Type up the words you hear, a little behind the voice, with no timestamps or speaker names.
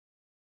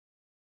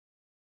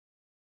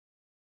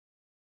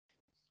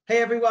Hey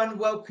everyone,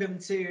 welcome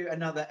to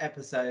another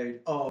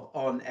episode of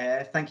On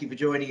Air. Thank you for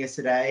joining us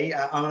today.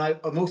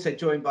 I'm also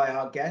joined by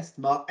our guest,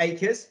 Mark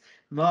Ackers.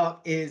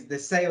 Mark is the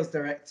sales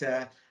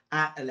director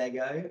at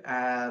Allego,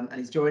 and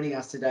he's joining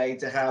us today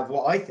to have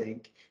what I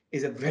think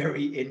is a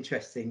very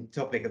interesting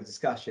topic of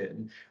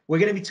discussion. We're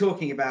going to be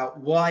talking about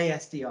why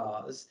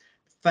SDRs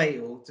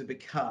fail to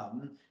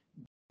become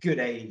good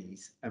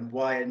AEs and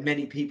why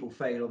many people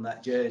fail on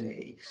that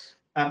journey.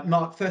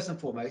 Mark, first and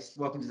foremost,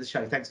 welcome to the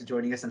show. Thanks for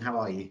joining us, and how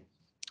are you?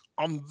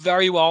 I'm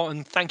very well,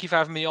 and thank you for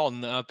having me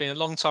on. I've been a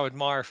long-time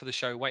admirer for the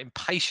show, waiting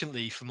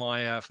patiently for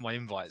my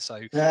invite. So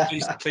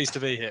pleased to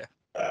be here.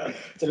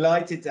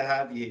 Delighted to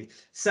have you.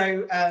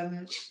 So,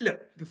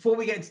 look, before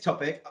we get into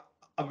topic,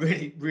 I'm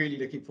really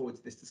looking forward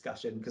to this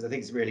discussion because I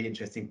think it's a really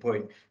interesting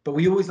point. But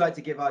we always like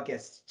to give our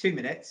guests 2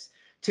 minutes,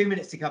 2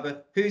 minutes to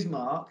cover who's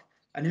Mark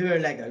and who are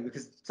Allego,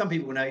 because some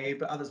people will know you,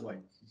 but others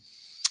won't.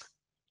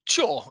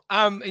 Sure.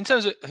 In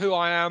terms of who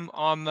I am,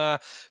 I'm a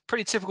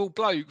pretty typical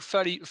bloke,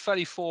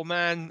 34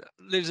 man,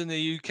 lives in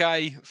the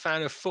UK,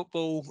 fan of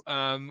football,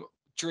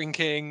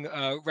 drinking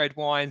red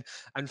wine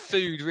and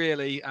food.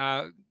 Really,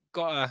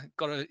 got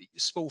a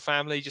small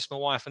family, just my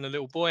wife and a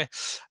little boy.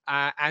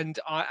 And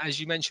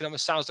as you mentioned, I'm a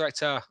sales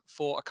director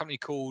for a company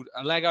called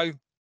Allego.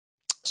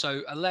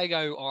 So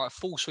Allego are a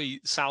full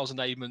suite sales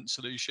enablement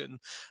solution.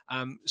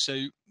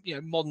 So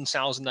modern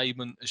sales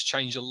enablement has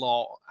changed a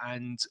lot,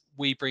 and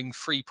we bring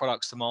free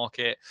products to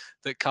market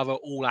that cover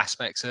all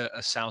aspects of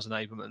sales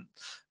enablement.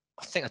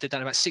 I think I did that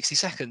in about 60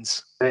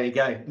 seconds. There you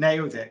go,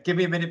 nailed it. Give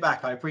me a minute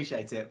back. I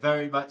appreciate it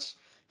very much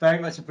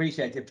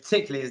appreciated,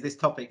 particularly as this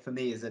topic for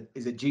me is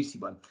a juicy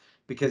one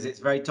because it's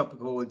very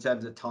topical in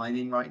terms of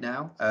timing right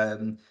now.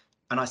 And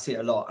I see it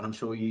a lot, and I'm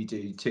sure you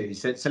do too.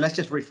 So let's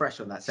just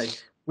refresh on that. So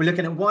we're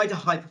looking at why do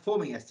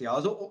high-performing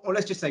SDRs, or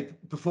let's just say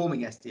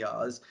performing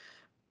SDRs,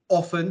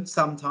 often,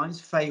 sometimes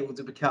fail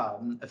to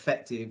become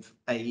effective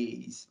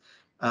AEs.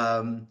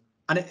 And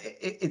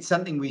it's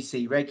something we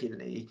see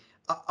regularly.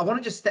 I want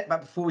to just step back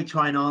before we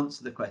try and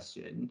answer the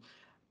question.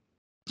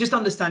 Just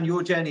understand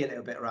your journey a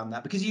little bit around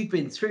that, because you've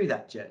been through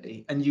that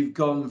journey and you've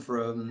gone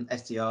from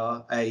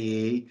SDR,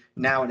 AE,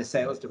 now in a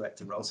sales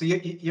director role. So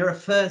you're a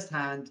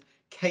first-hand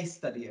case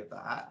study of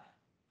that.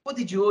 What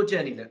did your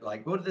journey look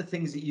like? What are the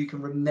things that you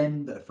can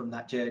remember from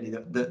that journey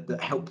that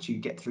helped you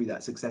get through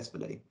that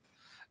successfully?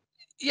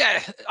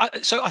 Yeah,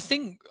 so I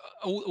think,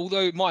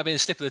 although it might have been a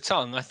slip of the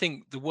tongue, I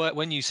think the word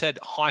when you said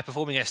high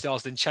performing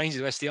SDRs then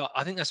changes to SDR,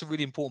 I think that's a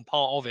really important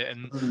part of it,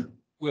 and Mm.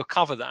 we'll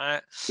cover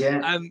that.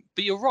 Yeah.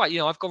 But you're right.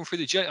 I've gone through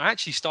the journey. I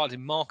actually started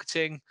in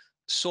marketing,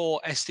 saw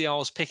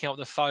SDRs picking up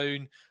the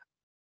phone,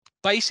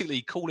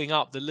 basically calling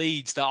up the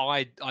leads that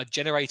I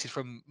generated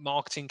from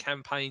marketing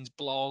campaigns,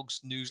 blogs,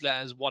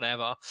 newsletters,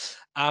 whatever.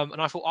 And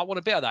I thought I want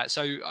a bit of that.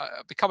 So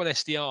I become an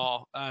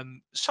SDR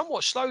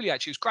somewhat slowly.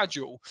 Actually, it was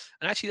gradual.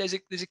 And actually,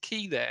 there's a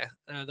key there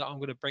that I'm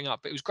going to bring up.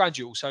 But it was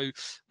gradual. So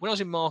when I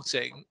was in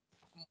marketing,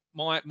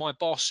 my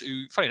boss,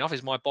 who funny enough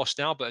is my boss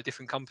now, but a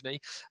different company,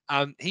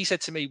 he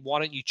said to me, "Why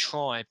don't you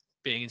try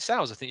being in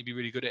sales? I think you'd be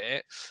really good at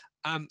it."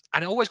 And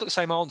I always got the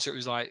same answer. It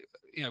was like,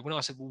 when I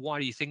said, "Well, why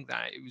do you think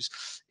that?" It was,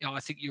 I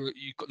think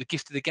you've got the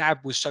gift of the gab,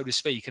 was so to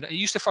speak. And it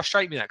used to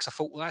frustrate me that, because I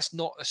thought, well, that's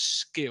not a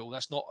skill,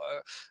 that's not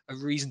a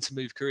reason to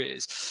move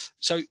careers.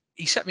 So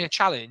he set me a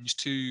challenge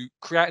to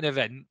create an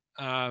event.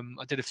 I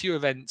did a few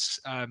events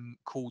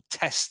called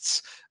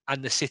Tests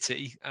and the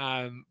City,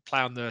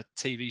 play on the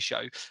TV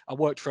show. I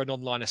worked for an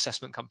online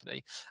assessment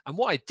company, and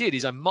what I did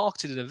is I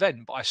marketed an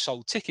event, but I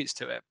sold tickets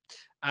to it.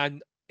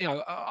 And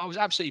I was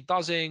absolutely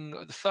buzzing.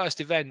 The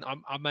first event,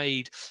 I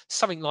made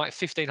something like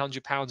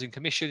 £1,500 in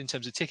commission in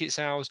terms of ticket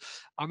sales.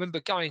 I remember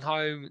going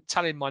home,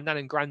 telling my nan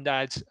and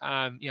granddad,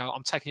 I'm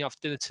taking you out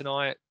for dinner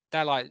tonight.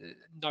 They're like,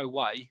 no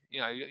way,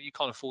 you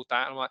can't afford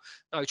that. And I'm like,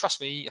 no,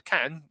 trust me, I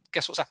can.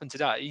 Guess what's happened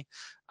today?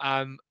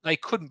 They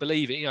couldn't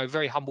believe it.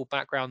 Very humble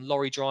background,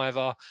 lorry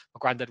driver, my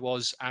granddad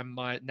was, and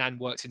my nan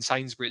worked in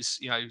Sainsbury's,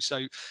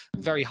 so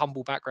very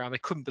humble background. They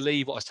couldn't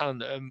believe what I was telling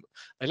them.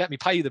 They let me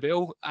pay the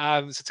bill,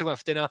 so took me out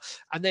for dinner.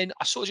 And then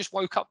I sort of just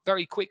woke up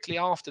very quickly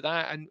after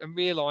that, and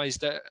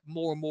realized that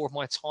more and more of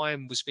my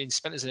time was being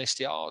spent as an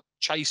SDR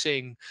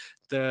chasing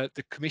the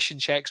commission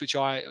checks, which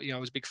I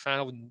was a big fan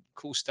of, and of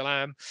course still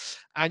am.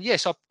 And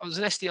yes, I was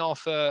an SDR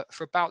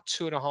for about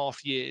 2.5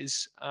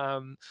 years.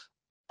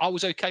 I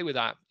was okay with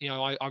that.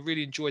 I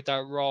really enjoyed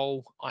that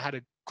role. I had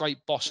a great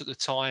boss at the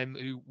time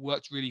who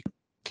worked really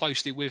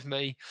closely with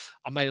me.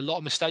 I made a lot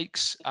of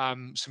mistakes,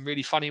 some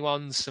really funny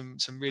ones,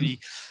 some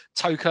really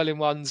toe curling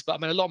ones, but I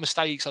made a lot of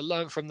mistakes. I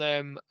learned from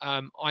them.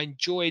 I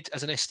enjoyed,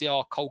 as an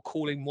SDR, cold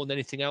calling more than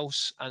anything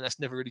else, and that's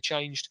never really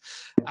changed.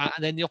 And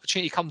then the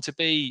opportunity come to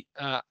be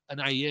an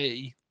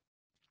AE,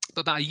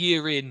 but about a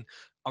year in,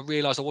 I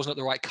realized I wasn't at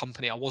the right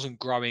company. I wasn't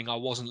growing. I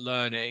wasn't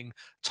learning.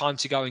 Time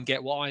to go and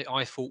get what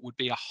I thought would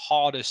be a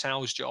harder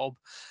sales job.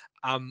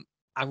 And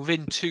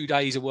within 2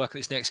 days of working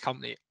at this next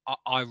company,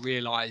 I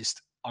realized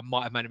I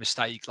might have made a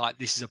mistake. Like,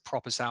 this is a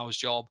proper sales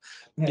job,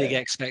 big Yeah.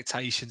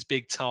 expectations,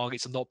 big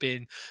targets. I'm not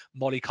being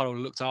mollycoddled or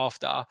looked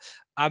after.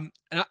 And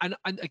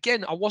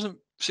again, I wasn't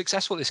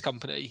successful at this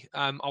company.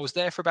 I was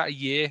there for about a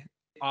year.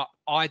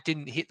 I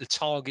didn't hit the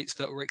targets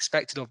that were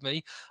expected of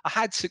me. I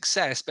had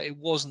success, but it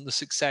wasn't the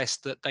success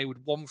that they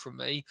would want from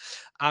me.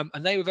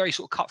 And they were very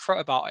sort of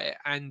cutthroat about it.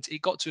 And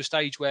it got to a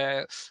stage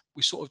where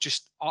we sort of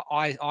just,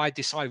 I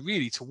decided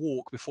really to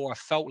walk before I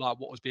felt like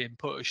what was being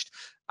pushed.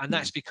 And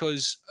that's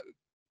because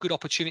good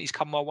opportunities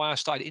come my way. I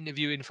started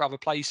interviewing for other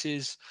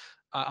places.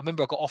 I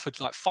remember I got offered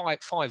like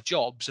five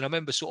jobs, and I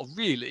remember sort of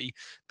really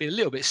being a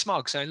little bit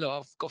smug, saying, "Look,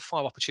 I've got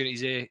 5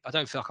 opportunities here. I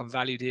don't feel like I'm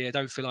valued here. I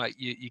don't feel like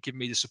you're giving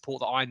me the support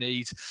that I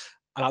need."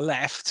 And I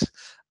left.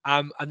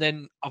 And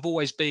then I've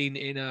always been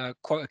in a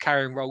quota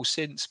carrying role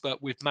since,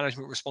 but with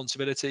management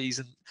responsibilities,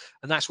 and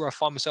that's where I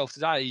find myself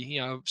today.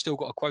 I've still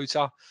got a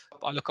quota,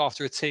 but I look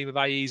after a team of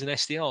AEs and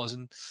SDRs,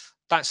 and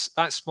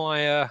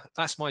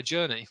that's my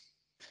journey.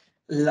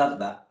 Love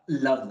that.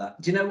 Love that.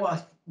 Do you know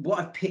what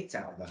I've picked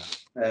out of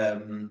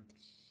that?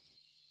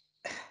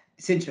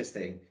 It's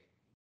interesting.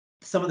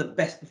 Some of the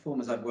best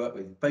performers I've worked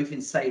with, both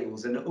in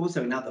sales and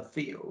also in other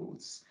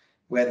fields,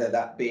 whether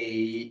that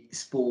be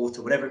sport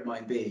or whatever it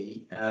might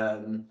be,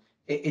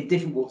 in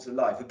different walks of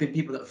life, have been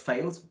people that have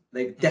failed.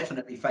 They've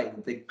definitely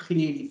failed. They've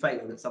clearly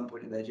failed at some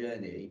point in their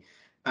journey,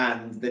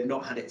 and they've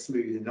not had it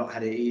smooth and not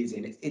had it easy.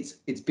 And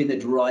it's been a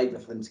driver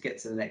for them to get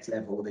to the next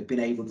level. They've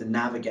been able to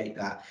navigate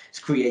that. It's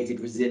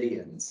created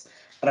resilience.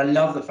 And I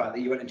love the fact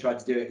that you went and tried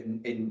to do it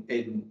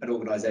in an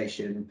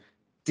organisation,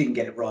 didn't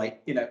get it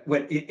right.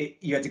 When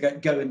you had to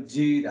go and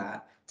do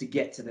that to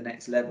get to the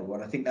next level.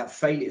 And I think that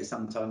failure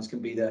sometimes can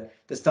be the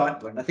starting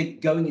point. And I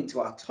think going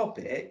into our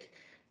topic,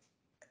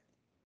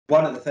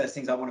 one of the first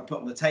things I want to put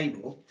on the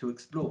table to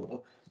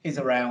explore is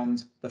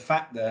around the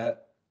fact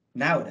that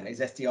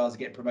nowadays SDRs are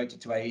getting promoted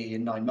to AE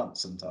in 9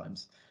 months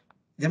sometimes.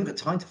 They haven't got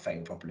time to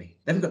fail properly.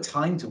 They haven't got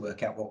time to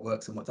work out what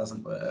works and what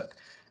doesn't work.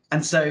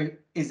 And so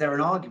is there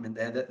an argument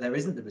there that there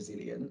isn't the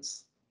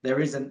resilience, there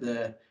isn't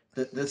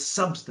the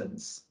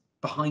substance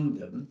behind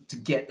them to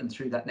get them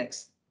through that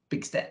next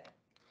big step?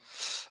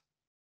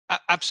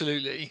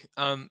 Absolutely,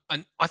 and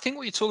I think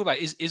what you're talking about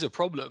is a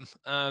problem,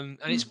 and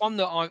it's one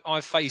that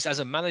I've faced as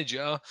a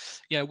manager.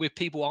 With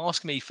people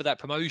asking me for that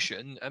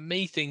promotion, and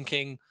me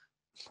thinking,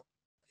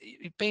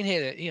 "You've been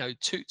here,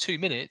 2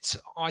 minutes.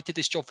 I did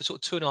this job for sort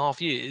of 2.5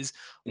 years.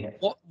 Yeah.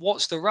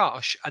 What's the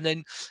rush?" And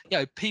then,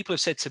 people have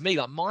said to me,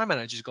 like, my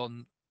manager's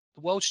gone,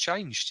 "The world's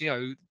changed.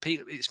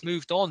 It's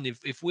moved on.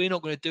 If we're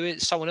not going to do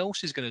it, someone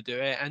else is going to do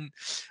it."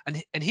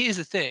 And here's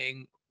the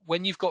thing: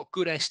 when you've got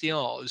good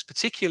SDRs,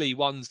 particularly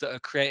ones that are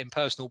creating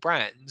personal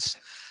brands,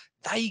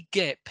 they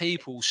get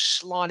people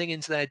sliding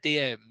into their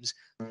DMs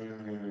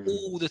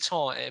all the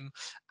time,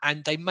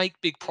 and they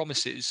make big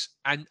promises,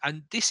 and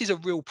this is a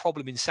real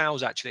problem in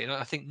sales, actually. And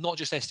I think not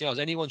just SDRs,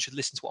 anyone should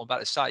listen to what I'm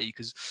about to say,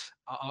 because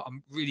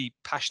I'm really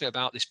passionate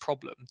about this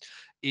problem.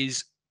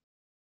 Is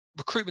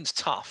recruitment's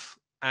tough,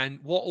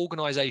 and what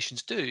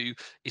organizations do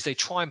is they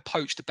try and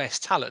poach the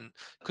best talent,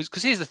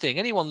 because here's the thing: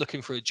 anyone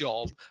looking for a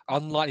job are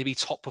unlikely to be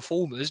top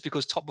performers,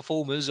 because top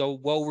performers are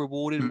well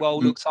rewarded, well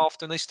looked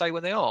after, and they stay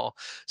where they are.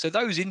 So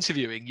those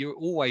interviewing, you're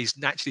always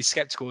naturally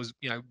skeptical as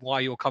why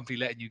your company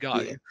letting you go.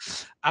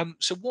 Yeah.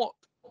 So what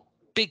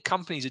big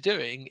companies are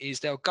doing is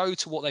they'll go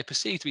to what they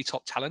perceive to be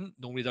top talent,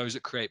 normally those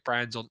that create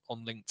brands on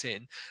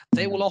LinkedIn.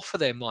 They will offer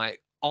them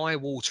like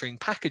eye-watering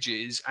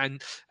packages, and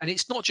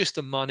it's not just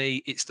the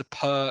money, it's the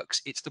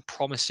perks, it's the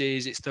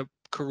promises, it's the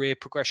career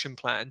progression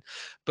plan.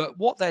 But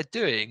what they're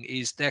doing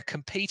is they're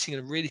competing in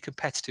a really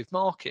competitive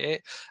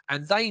market,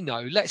 and they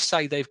know, let's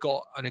say they've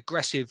got an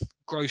aggressive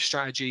growth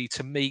strategy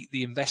to meet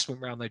the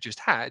investment round they just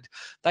had.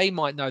 They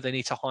might know they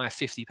need to hire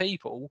 50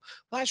 people.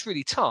 Well, that's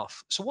really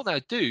tough. So what they'll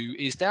do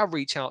is they'll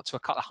reach out to a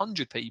couple of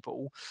hundred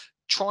people,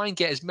 try and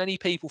get as many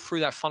people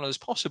through that funnel as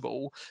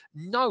possible,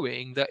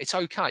 knowing that it's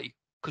okay,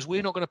 because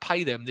we're not going to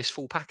pay them this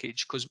full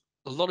package, because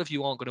a lot of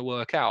you aren't going to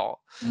work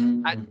out.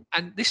 And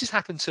this has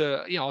happened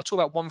to, I'll talk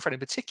about one friend in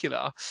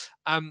particular.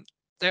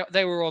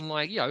 They were on,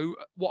 like,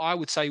 what I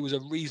would say was a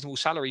reasonable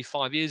salary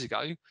 5 years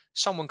ago.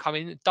 Someone come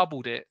in,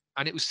 doubled it.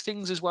 And it was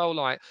things as well,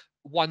 like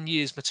 1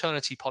 year's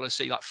maternity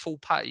policy, like full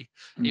pay.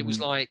 It was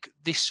like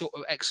this sort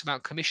of X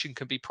amount commission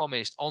can be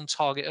promised on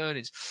target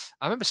earnings.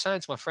 I remember saying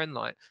to my friend,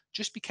 like,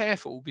 just be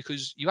careful,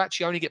 because you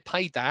actually only get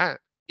paid that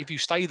if you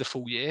stay the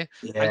full year,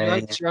 and you Yeah.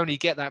 actually only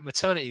get that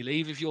maternity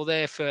leave if you're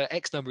there for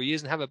X number of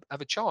years and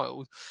have a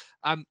child.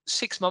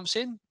 6 months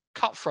in,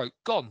 cutthroat,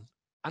 gone.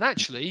 And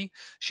actually,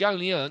 she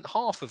only earned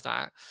half of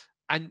that.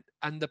 And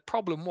the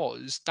problem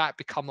was that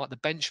become like the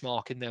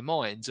benchmark in their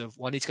minds of,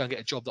 well, I need to go and get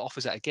a job that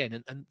offers that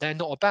again. And they're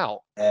not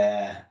about.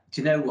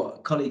 Do you know what?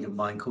 A colleague of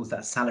mine calls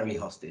that salary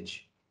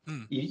hostage.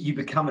 Hmm. You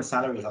become a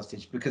salary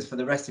hostage, because for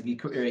the rest of your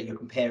career, you're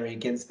comparing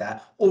against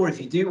that. Or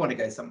if you do want to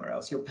go somewhere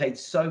else, you're paid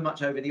so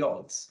much over the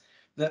odds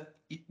that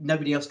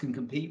nobody else can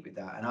compete with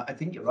that. And I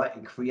think you're right.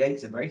 It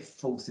creates a very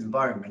false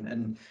environment.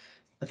 And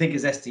I think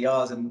as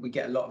SDRs, and we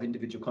get a lot of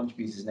individual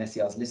contributors and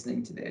SDRs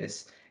listening to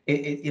this,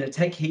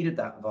 take heed of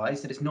that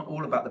advice, that it's not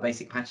all about the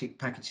basic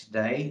package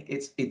today.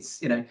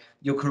 It's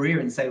your career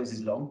in sales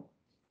is long.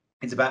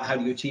 It's about how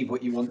do you achieve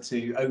what you want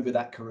to over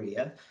that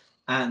career,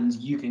 and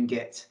you can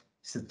get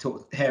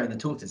hair in the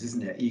tortoise,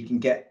 isn't it? You can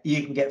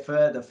get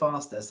further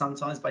faster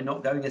sometimes by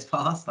not going as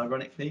fast,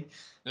 ironically.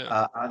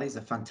 Yeah. I think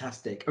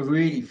it's a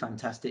really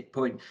fantastic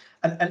point.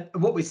 And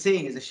what we're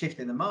seeing is a shift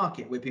in the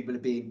market where people are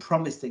being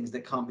promised things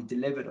that can't be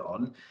delivered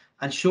on.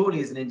 And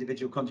surely, as an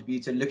individual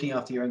contributor looking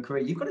after your own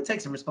career, you've got to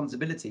take some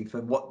responsibility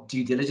for what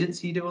due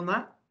diligence you do on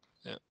that.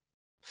 Yeah.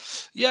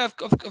 Yeah,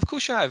 of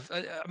course you have.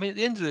 I mean, at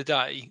the end of the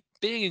day,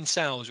 being in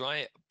sales,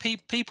 right?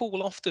 People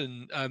will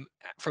often,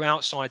 from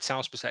outside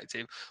sales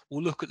perspective,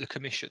 will look at the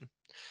commission.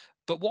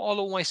 But what I'll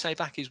always say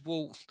back is,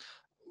 well,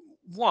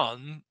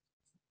 one,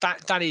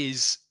 that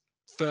is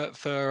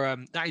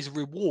that is a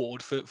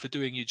reward for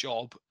doing your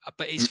job,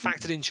 but it's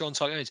factored into your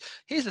on-target earnings.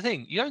 Here's the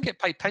thing: you don't get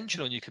paid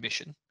pension on your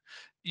commission.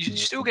 You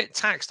still get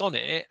taxed on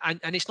it, and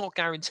it's not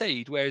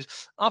guaranteed. Whereas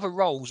other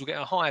roles will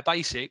get a higher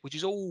basic, which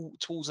is all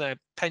towards their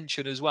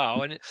pension as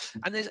well, and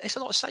it's a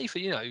lot safer.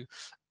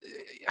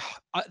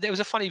 There was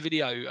a funny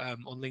video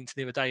on LinkedIn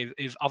the other day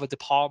of other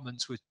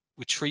departments were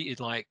treated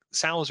like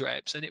sales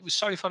reps, and it was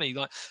so funny.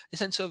 Like, in the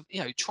sense of,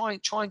 try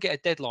and get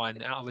a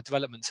deadline out of a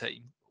development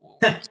team.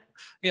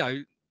 you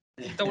know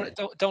don't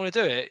want to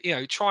do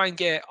it. Try and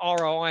get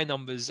ROI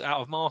numbers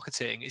out of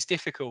marketing. It's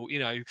difficult.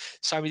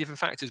 So many different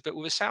factors. But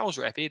with a sales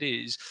rep, it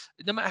is,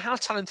 no matter how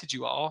talented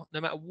you are,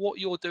 no matter what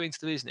you're doing to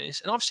the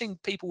business. And I've seen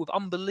people with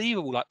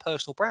unbelievable, like,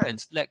 personal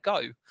brands let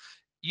go.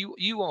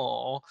 You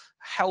are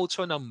held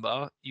to a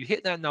number. You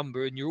hit that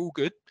number and you're all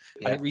good,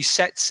 and it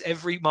resets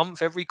every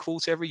month, every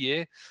quarter, every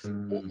year.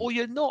 Or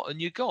you're not, and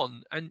you're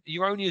gone, and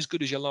you're only as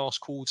good as your last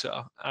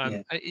quarter.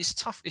 It's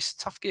tough. It's a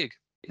tough gig.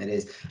 It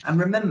is. And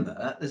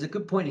remember, there's a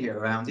good point here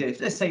around,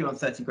 let's say you're on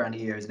 30 grand a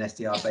year as an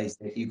SDR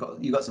basic, you've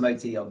got some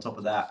OT on top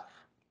of that,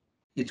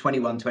 you're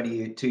 21,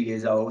 22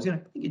 years old, I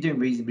think you're doing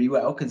reasonably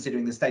well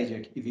considering the stage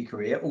of your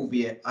career,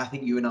 albeit I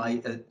think you and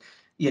I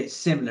are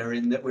similar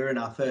in that we're in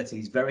our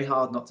 30s. Very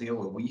hard not to go,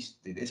 well, we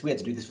used to do this, we had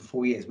to do this for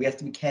 4 years. We have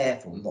to be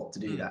careful not to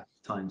do that.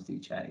 Times do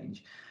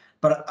change.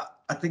 But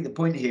I think the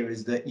point here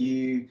is that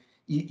you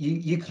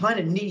kind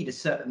of need a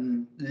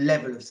certain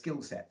level of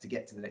skill set to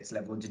get to the next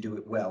level and to do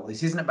it well.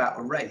 This isn't about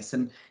a race.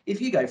 And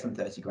if you go from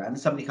 30 grand,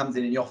 somebody comes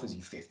in and offers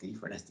you 50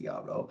 for an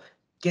SDR role,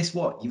 guess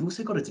what? You've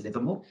also got to deliver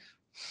more.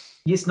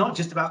 It's not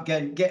just about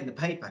getting the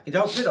pay package.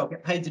 Oh, good, I'll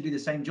get paid to do the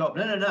same job.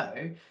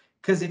 No.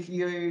 Because if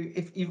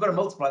you've got to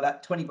multiply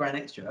that 20 grand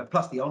extra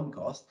plus the on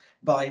cost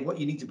by what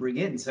you need to bring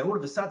in, so all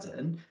of a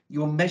sudden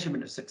your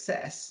measurement of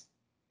success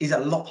is a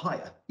lot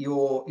higher.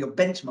 Your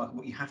benchmark of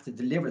what you have to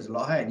deliver is a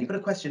lot higher. And you've got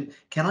to question,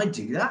 can I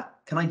do that?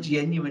 Can I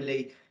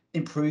genuinely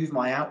improve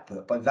my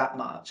output by that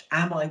much?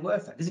 Am I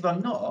worth that? Because if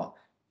I'm not,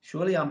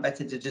 surely I'm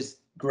better to just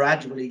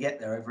gradually get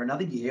there over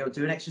another year or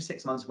do an extra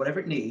 6 months,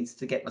 whatever it needs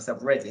to get myself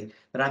ready,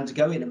 than I'm to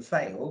go in and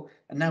fail.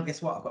 And now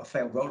guess what? I've got a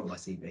failed role on my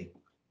CV.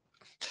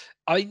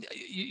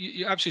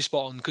 You're absolutely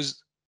spot on,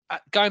 because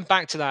going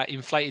back to that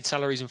inflated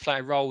salaries,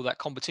 inflated role, that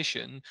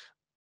competition,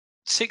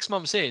 6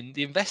 months in,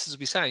 the investors will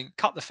be saying,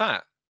 cut the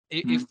fat.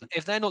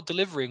 If they're not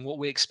delivering what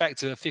we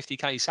expect of a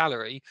 50k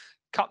salary,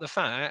 cut the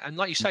fat. And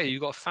like you say,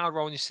 you've got a foul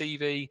role on your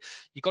CV,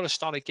 you've got to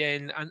start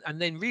again,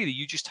 and then really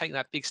you just take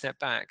that big step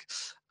back.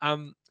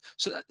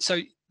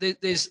 So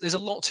there's a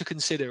lot to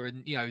consider,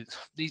 and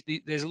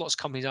there's lots of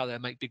companies out there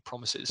that make big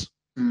promises.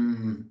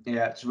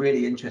 Yeah, it's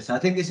really interesting. I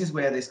think this is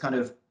where this kind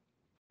of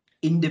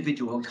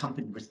individual and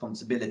company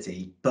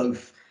responsibility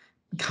both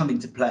come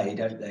into play,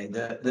 don't they?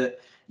 That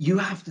you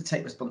have to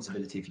take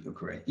responsibility for your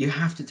career. You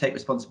have to take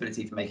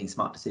responsibility for making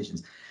smart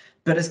decisions.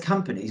 But as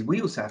companies,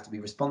 we also have to be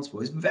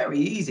responsible. It's very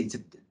easy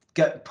to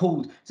get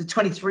pulled. It's a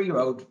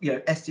 23-year-old,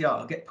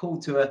 SDR, get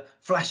pulled to a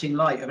flashing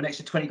light of an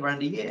extra 20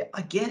 grand a year.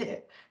 I get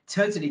it,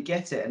 totally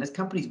get it. And as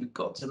companies, we've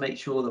got to make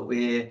sure that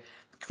we're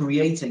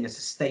creating a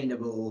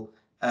sustainable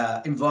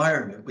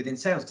environment within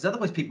sales, because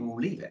otherwise people will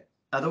leave it.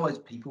 Otherwise,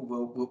 people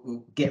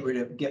will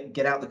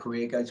get out the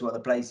career, go to other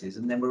places,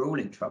 and then we're all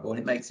in trouble, and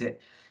it makes it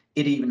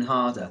even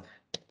harder.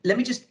 Let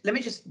me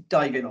just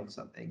dive in on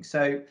something.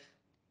 So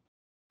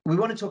we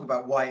want to talk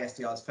about why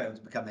SDRs fail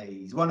to become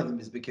AEs. One of them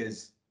is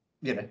because,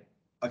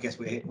 I guess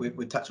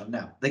we're touched on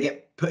now. They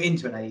get put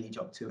into an AE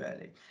job too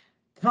early.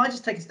 Can I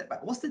just take a step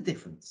back? What's the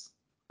difference?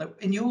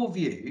 In your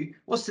view,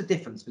 what's the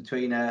difference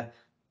between a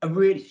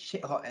really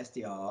shit hot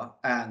SDR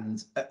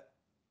and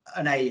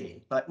an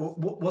AE? Like,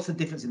 what's the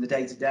difference in the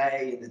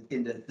day-to-day,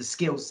 in the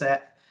skill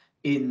set,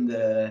 in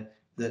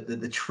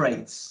the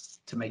traits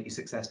to make you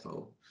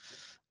successul?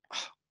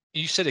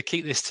 You said to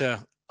keep this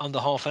to under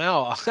half an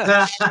hour.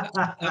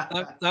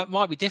 that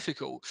might be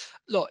difficult.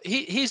 Look,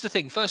 here's the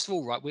thing. First of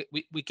all, right,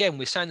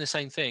 we're saying the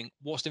same thing.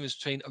 What's the difference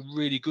between a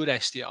really good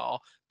SDR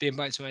being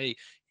back to AE?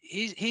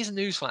 Here's a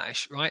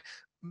newsflash, right?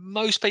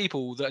 Most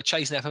people that are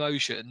chasing that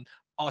promotion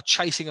are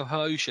chasing a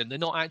promotion. They're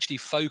not actually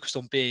focused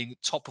on being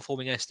top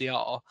performing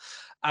SDR.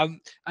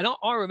 And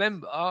I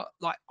remember,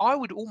 like, I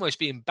would almost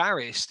be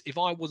embarrassed if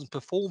I wasn't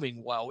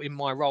performing well in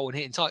my role and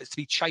hitting targets to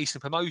be chasing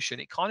a promotion.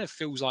 It kind of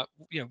feels like,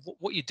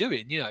 what you're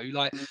doing.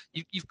 Like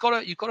you've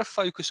got to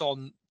focus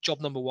on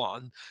job number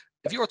one.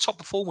 If you're a top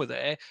performer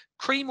there,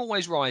 cream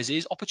always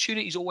rises.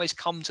 Opportunities always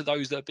come to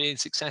those that are being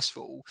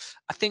successful.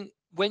 I think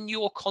when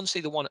you're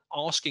constantly the one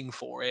asking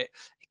for it,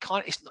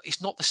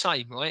 it's not the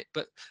same, right?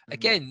 But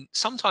again,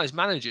 sometimes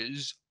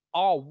managers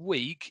are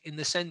weak in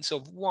the sense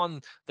of,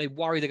 one, they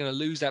worry they're going to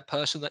lose that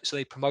person, so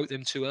they promote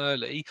them too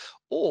early,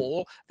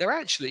 or they're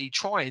actually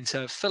trying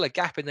to fill a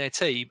gap in their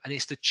team, and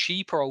it's the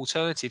cheaper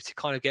alternative to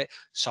kind of get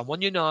someone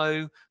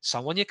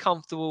someone you're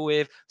comfortable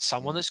with,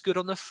 someone that's good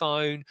on the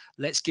phone.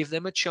 Let's give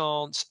them a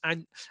chance.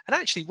 And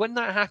actually, when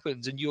that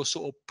happens and you're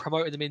sort of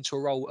promoting them into a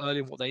role early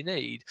in what they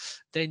need,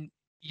 then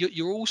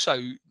you're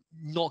also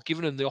not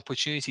giving them the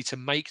opportunity to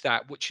make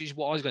that, which is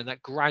what I was going,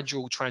 that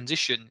gradual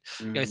transition.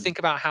 Think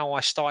about how I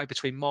started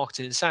between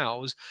marketing and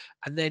sales,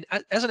 and then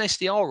as an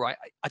SDR, right,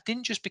 I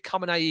didn't just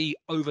become an AE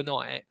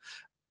overnight.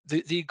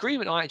 The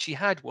agreement I actually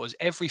had was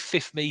every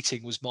fifth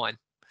meeting was mine,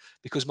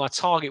 because my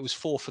target was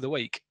 4 for the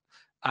week.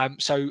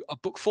 So I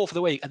booked 4 for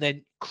the week, and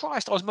then,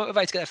 Christ, I was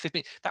motivated to get that 5th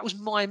meeting. That was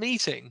my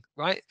meeting,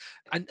 right?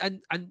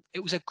 And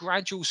it was a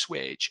gradual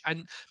switch.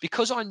 And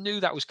because I knew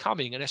that was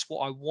coming, and that's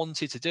what I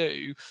wanted to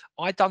do,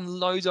 I'd done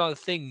loads of other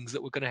things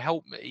that were going to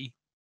help me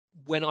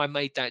when I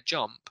made that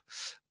jump.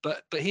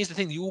 But here's the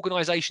thing: the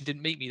organisation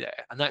didn't meet me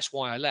there, and that's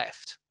why I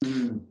left.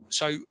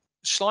 So,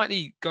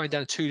 slightly going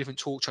down 2 different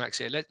talk tracks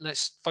here.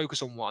 Let's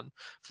focus on one.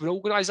 From an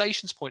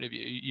organization's point of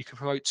view, you can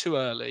promote too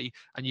early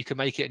and you can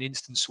make it an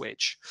instant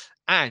switch.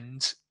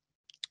 And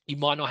you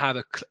might not have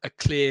a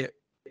clear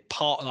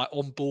part, like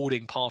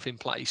onboarding path in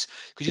place,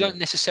 because you don't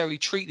necessarily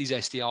treat these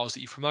SDRs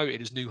that you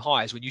promoted as new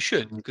hires when you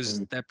should, because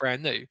they're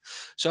brand new.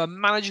 So a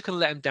manager can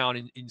let them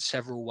down in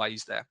several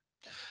ways there.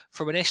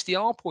 From an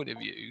SDR point of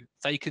view,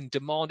 they can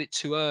demand it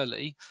too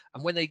early,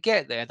 and when they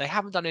get there, they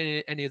haven't done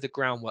any of the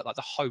groundwork, like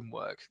the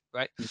homework,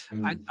 right?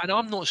 And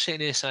I'm not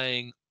sitting here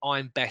saying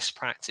I'm best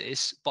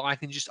practice, but I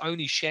can just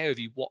only share with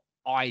you what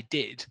I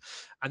did,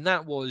 and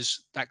that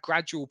was that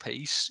gradual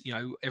piece.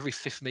 Every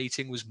fifth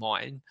meeting was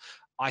mine.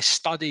 I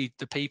studied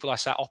the people I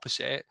sat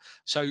opposite.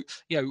 So,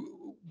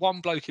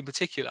 one bloke in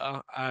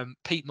particular,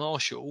 Pete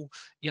Marshall,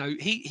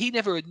 he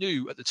never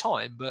knew at the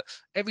time, but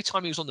every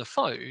time he was on the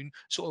phone,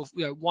 sort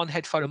of, one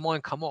headphone of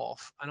mine come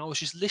off, and I was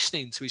just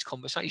listening to his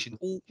conversation,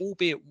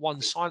 albeit one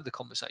side of the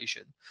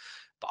conversation.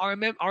 But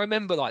I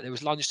remember like there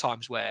was lunch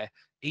times where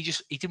he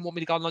didn't want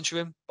me to go on lunch with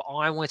him, but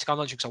I wanted to go on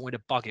lunch because I wanted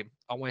to bug him.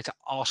 I wanted to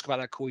ask about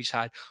that call he's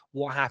had,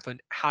 what happened,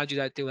 how did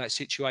you deal with that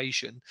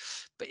situation.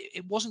 But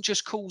it wasn't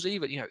just calls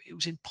either. It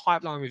was in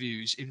pipeline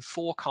reviews, in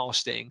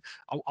forecasting.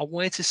 I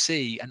wanted to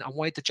see, and I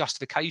wanted the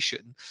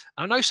justification.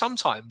 And I know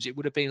sometimes it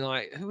would have been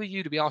like, who are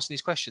you to be asking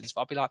these questions?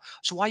 But I'd be like,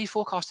 so why are you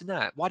forecasting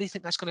that? Why do you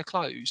think that's going to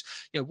close?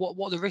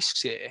 What are the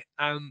risks here?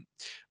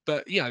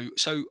 But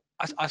so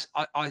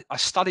I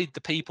studied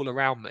the people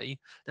around me.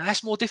 Now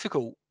that's more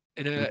difficult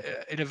in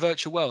a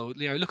virtual world.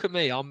 Look at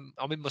me. I'm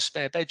in my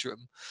spare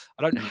bedroom.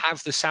 I don't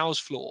have the sales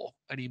floor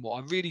anymore.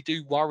 I really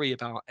do worry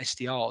about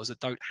SDRs that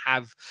don't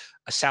have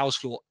a sales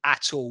floor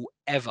at all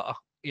ever.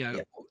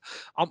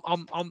 I'm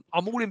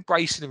all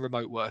embracing the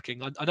remote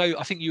working. I know.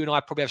 I think you and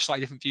I probably have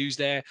slightly different views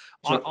there.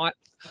 Sure.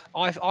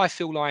 I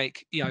feel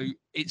like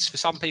it's for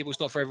some people, it's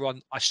not for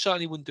everyone. I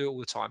certainly wouldn't do it all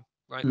the time,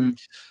 right?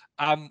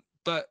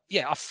 But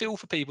yeah, I feel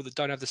for people that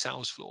don't have the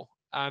sales floor.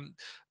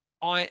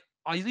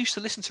 I used to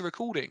listen to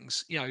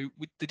recordings.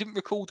 They didn't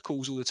record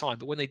calls all the time,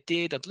 but when they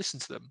did, I'd listen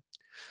to them.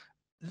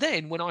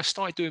 Then when I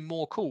started doing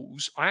more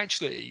calls, I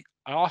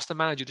asked the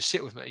manager to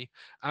sit with me.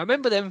 I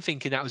remember them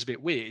thinking that was a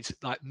bit weird,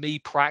 like me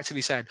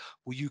proactively saying,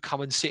 "Will you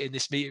come and sit in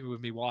this meeting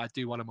with me while I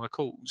do one of my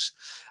calls?"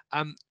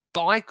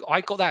 But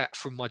I got that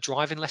from my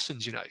driving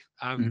lessons.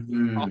 I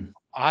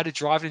had a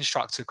driving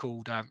instructor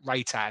called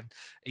Ray Tan.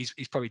 He's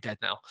probably dead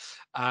now.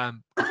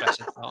 God bless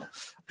him.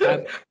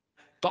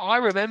 But I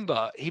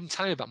remember him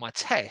telling me about my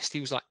test.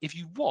 He was like, "If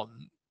you want,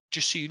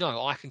 just so you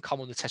know, I can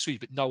come on the test with you,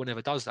 but no one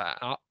ever does that."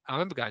 And I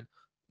remember going,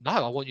 "No,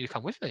 I want you to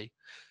come with me."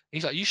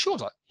 He's like, "You sure?" I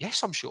was like,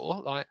 "Yes, I'm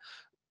sure." Like,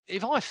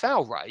 if I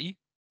fail, Ray,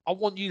 I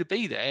want you to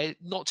be there,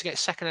 not to get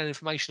secondhand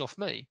information off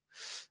me.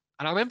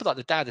 And I remember, like,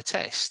 the day of the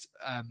test,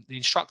 the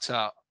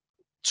instructor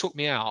took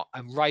me out,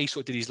 and Ray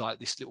sort of did his, like,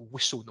 this little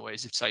whistle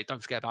noise to say,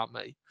 "Don't forget about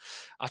me."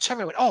 I turned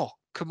around and went, "Oh,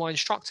 can my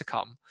instructor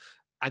come?"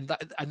 And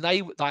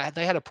they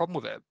had a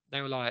problem with it.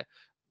 They were like,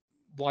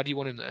 "Why do you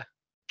want him there?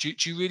 Do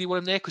you really want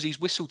him there? Because he's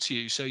whistled to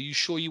you. So you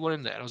sure you want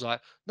him there?" And I was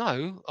like,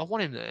 "No, I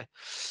want him there."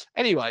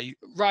 Anyway,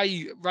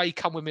 Ray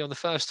come with me on the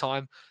first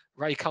time.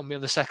 Ray come with me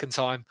on the second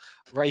time.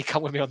 Ray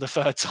come with me on the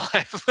third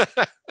time.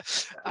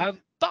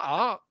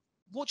 But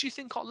what do you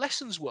think our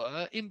lessons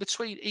were in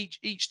between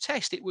each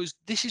test? It was,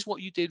 this is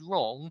what you did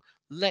wrong.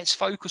 Let's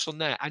focus on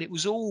that. And it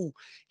was all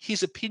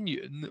his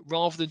opinion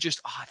rather than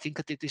just, "Oh, I think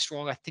I did this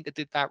wrong. I think I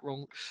did that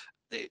wrong."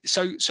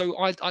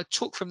 I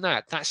took from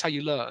that. That's how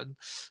you learn.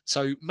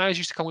 So managers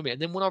used to come with me,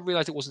 and then when I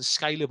realized it wasn't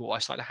scalable, I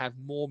started to have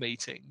more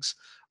meetings.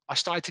 I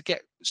started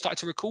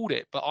to record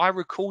it, but I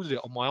recorded it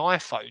on my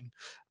iPhone.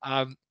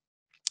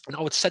 And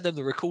I would send them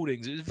the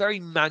recordings. It was a very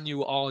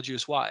manual,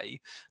 arduous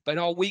way. But in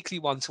our weekly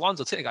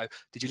one-to-ones, I'd sit and go,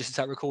 "Did you listen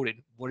to that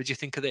recording? What did you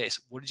think of this?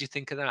 What did you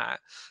think of that?"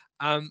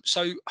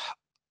 So,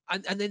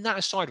 and then that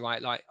aside,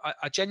 right? Like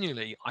I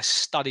genuinely, I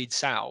studied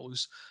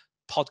sales,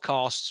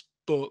 podcasts,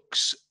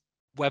 books,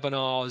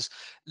 webinars.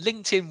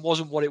 LinkedIn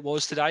wasn't what it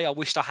was today. I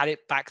wished I had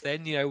it back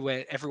then,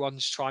 where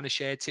everyone's trying to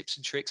share tips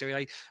and tricks every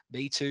day.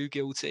 Me too,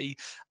 guilty.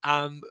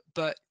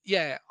 But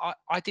yeah,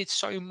 I did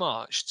so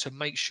much to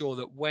make sure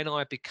that when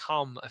I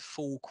become a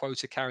full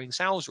quota carrying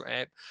sales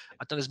rep,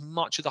 I've done as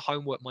much of the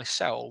homework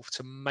myself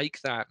to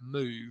make that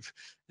move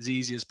as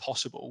easy as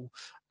possible.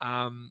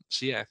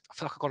 So yeah, I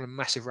feel like I've got a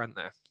massive rant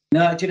there.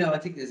 No, do you know, I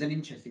think there's an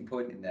interesting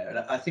point in there. And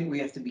I think we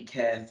have to be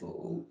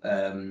careful,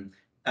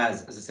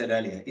 as I said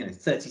earlier,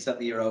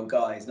 30-something-year-old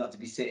guys, not to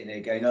be sitting there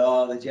going,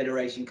 oh, the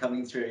generation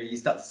coming through. You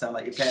start to sound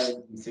like your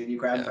parents and soon your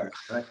grandparents,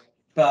 right?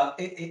 But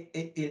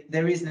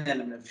there is an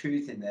element of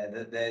truth in there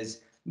that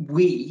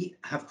we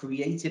have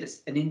created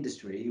an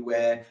industry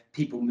where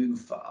people move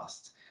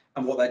fast.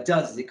 And what that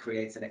does is it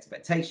creates an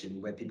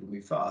expectation where people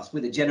move fast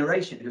with a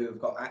generation who have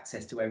got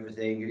access to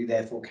everything, who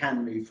therefore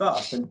can move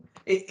fast. And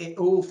it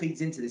all feeds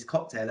into this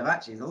cocktail of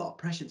actually there's a lot of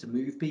pressure to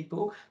move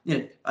people.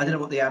 I don't know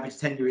what the average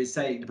tenure is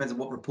saying. It depends on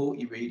what report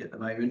you read at the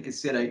moment. It's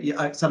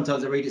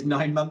sometimes I read it's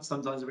 9 months,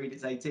 sometimes I read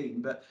it's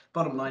 18. But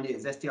bottom line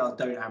is SDRs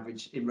don't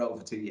average enroll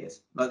for 2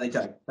 years. Like they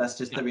don't. That's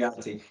just the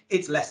reality.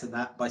 It's less than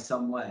that by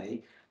some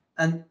way.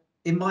 And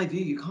in my view,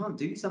 you can't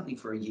do something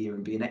for a year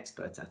and be an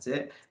expert at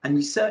it. And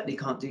you certainly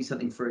can't do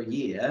something for a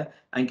year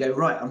and go,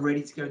 right, I'm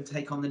ready to go and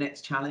take on the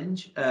next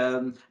challenge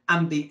and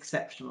be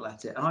exceptional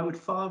at it. And I would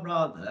far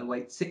rather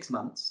wait 6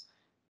 months,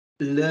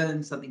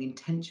 learn something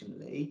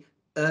intentionally,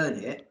 earn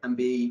it and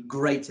be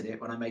great at it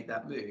when I make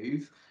that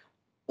move,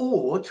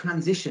 or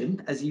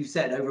transition, as you've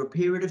said, over a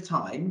period of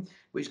time,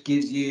 which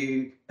gives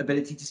you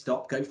ability to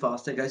stop, go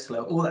faster, go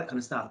slow, all that kind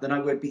of stuff. Then I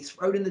would be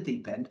thrown in the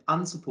deep end,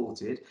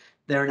 unsupported.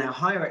 There are now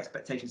higher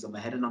expectations on my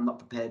head and I'm not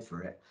prepared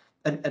for it.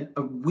 And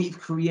we've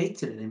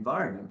created an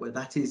environment where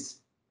that is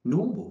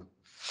normal.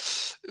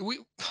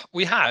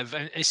 We have,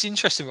 and it's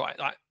interesting, right?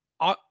 Like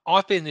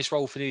I've been in this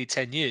role for nearly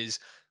 10 years.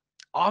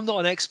 I'm not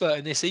an expert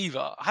in this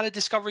either. I had a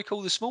discovery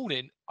call this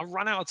morning. I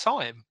ran out of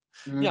time,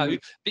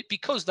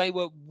 because they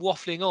were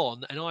waffling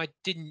on and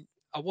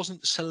I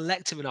wasn't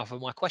selective enough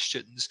of my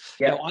questions.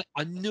 Yeah.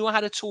 I knew I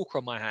had a talker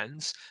on my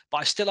hands, but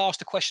I still asked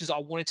the questions that I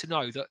wanted to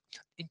know that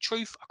in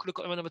truth, I could have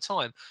got them another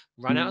time,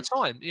 ran out of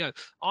time.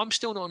 I'm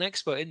still not an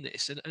expert in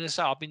this. And as I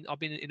say, I've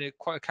been in a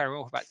quota carrying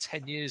role for about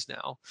 10 years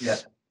now. Yeah.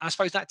 I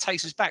suppose that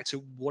takes us back to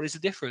what is the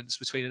difference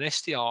between an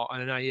SDR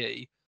and an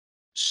AE?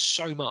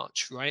 So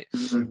much, right?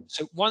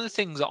 So one of the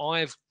things that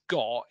I've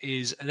got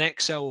is an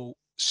Excel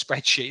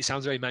spreadsheet. It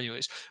sounds very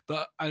manualist,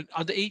 but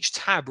under each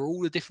tab are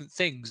all the different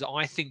things that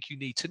I think you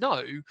need to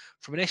know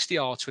from an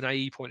SDR to an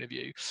AE point of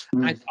view.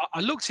 And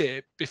I looked at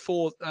it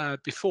before,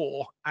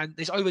 and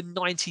there's over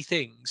 90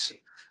 things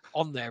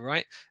on there,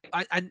 right?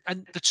 And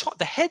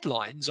the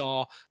headlines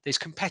are: there's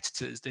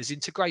competitors, there's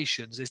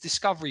integrations, there's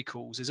discovery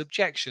calls, there's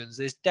objections,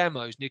 there's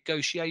demos,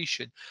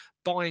 negotiation,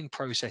 buying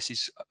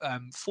processes,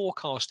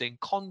 forecasting,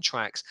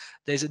 contracts.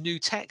 There's a new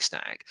tech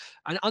stack,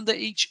 and under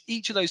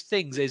each of those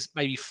things, there's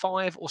maybe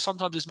 5 or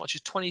sometimes as much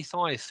as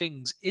 25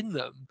 things in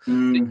them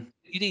that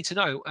you need to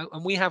know.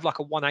 And we have like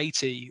a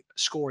 180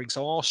 scoring,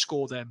 so I'll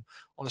score them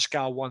on a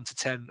scale of 1 to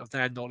 10 of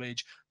their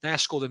knowledge. They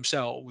score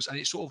themselves, and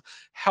it sort of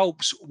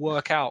helps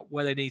work out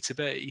where they need to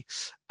be.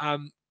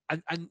 And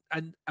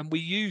we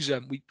use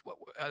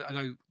I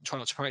know, try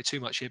not to promote too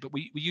much here, but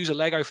we use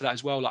Allego for that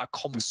as well, like a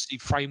competency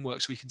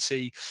framework, so we can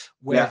see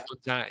where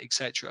everyone's at,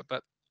 etc.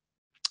 But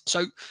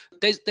so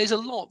there's a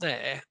lot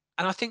there,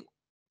 and I think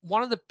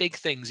one of the big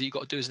things that you've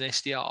got to do as an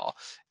SDR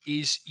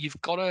is you've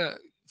got to,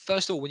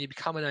 first of all, when you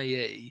become an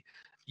AE,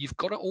 you've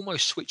got to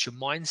almost switch your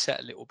mindset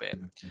a little bit,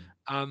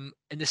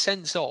 in the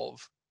sense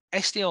of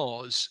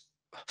SDRs.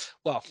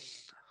 Well,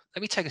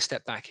 let me take a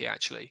step back here.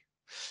 Actually,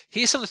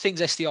 here's some of the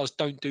things SDRs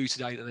don't do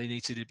today that they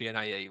need to do to be an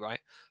AE, right?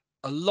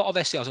 A lot of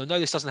SDRs, I know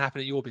this doesn't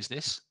happen at your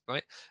business,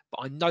 right?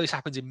 But I know this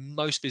happens in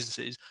most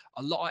businesses.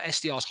 A lot of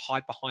SDRs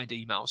hide behind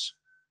emails.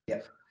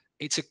 Yeah.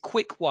 It's a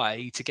quick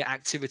way to get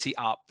activity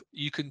up.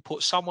 You can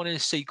put someone in a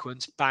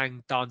sequence,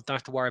 bang, done. Don't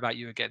have to worry about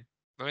you again,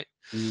 right?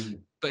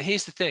 But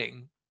here's the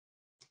thing: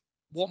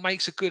 what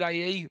makes a good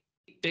AE?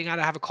 Being able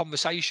to have a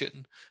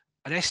conversation.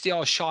 An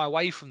SDR shy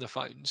away from the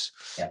phones.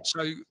 Yeah.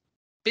 So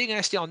being an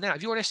SDR now,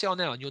 if you're an SDR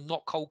now and you're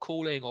not cold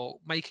calling or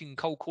making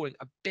cold calling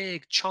a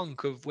big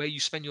chunk of where you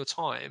spend your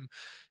time,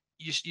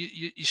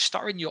 you're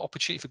starting your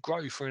opportunity for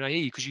growth for an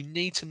AE, because you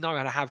need to know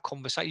how to have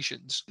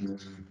conversations.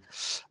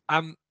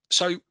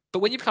 But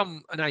when you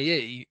become an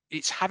AE,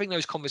 it's having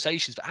those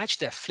conversations, but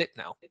actually they're flipped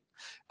now.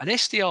 An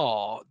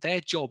SDR, their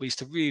job is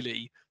to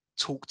really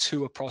talk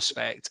to a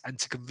prospect and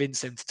to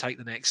convince them to take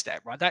the next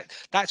step, right?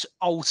 That's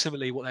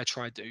ultimately what they're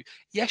trying to do.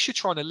 Yes, you're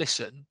trying to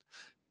listen,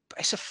 but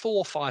it's a 4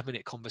 or 5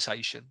 minute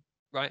conversation,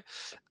 right?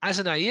 As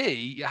an AE,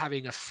 you're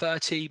having a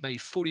 30, maybe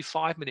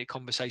 45-minute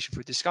conversation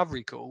for a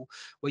discovery call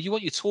where you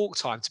want your talk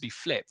time to be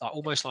flipped, like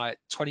almost like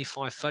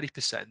 25,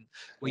 30%,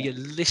 where you're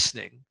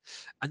listening.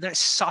 And that's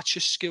such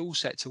a skill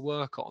set to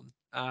work on.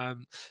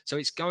 So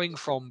it's going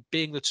from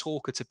being the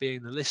talker to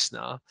being the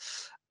listener.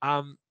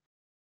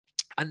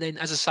 And then,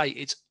 as I say,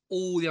 it's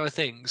all the other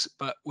things,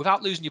 but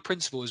without losing your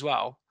principle as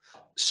well.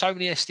 So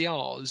many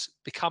SDRs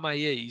become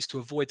AEs to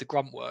avoid the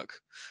grunt work.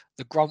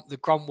 The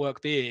grunt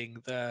work being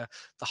the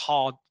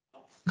hard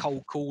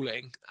cold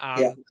calling.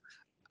 Yeah.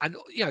 And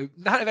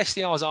amount of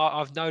SDRs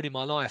I've known in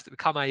my life that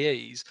become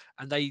AEs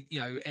and they,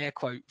 air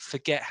quote,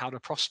 forget how to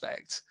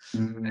prospect.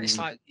 And it's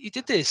like, you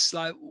did this,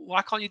 like,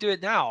 why can't you do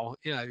it now?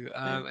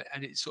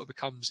 And it sort of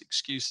becomes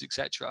excuses,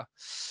 etc.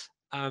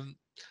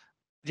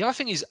 The other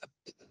thing is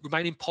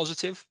remaining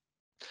positive.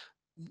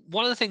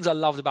 One of the things I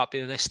loved about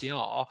being an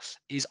SDR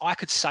is I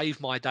could save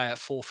my day at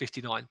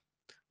 4:59.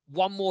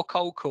 One more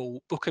cold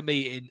call, book a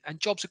meeting, and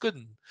jobs are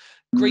good.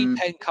 Green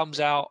pen comes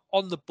out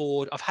on the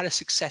board. I've had a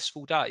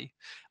successful day.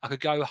 I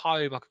could go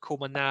home. I could call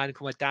my nan,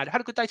 call my dad.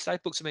 Had a good day today.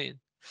 Booked a meeting.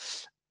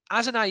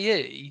 As an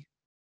AE,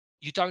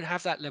 you don't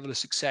have that level of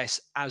success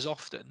as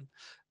often.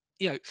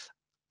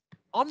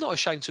 I'm not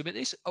ashamed to admit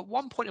this. At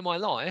one point in my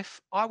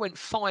life, I went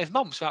 5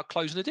 months without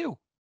closing a deal.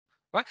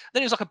 Right.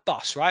 Then it was like a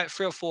bus, right?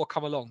 3 or 4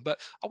 come along,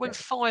 but I went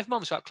 5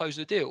 months without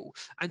closing a deal.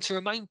 And to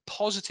remain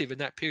positive in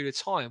that period of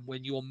time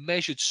when you're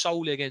measured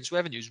solely against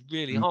revenue is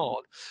really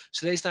hard.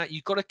 So there's that.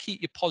 You've got to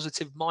keep your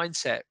positive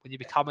mindset when you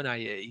become an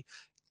AE.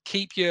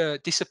 Keep your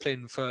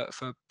discipline for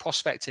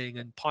prospecting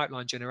and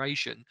pipeline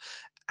generation.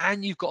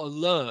 And you've got to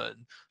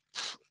learn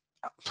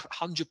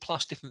 100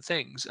 plus different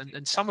things.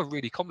 And some are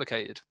really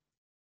complicated.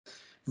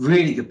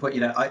 Really good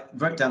point. I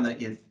wrote down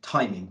that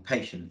timing,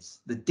 patience,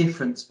 the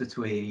difference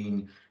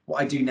between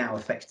what I do now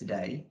affects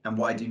today and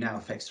what I do now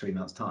affects 3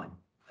 months' time.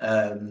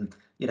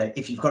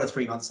 If you've got a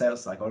 3-month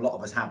sales cycle, a lot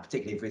of us have,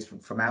 particularly if it's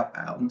from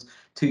outbound,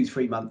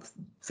 2-3 month,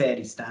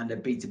 fairly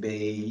standard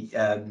B2B,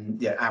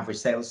 average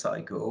sales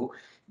cycle.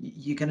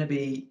 You're going to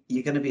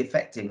be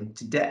affecting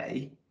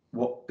today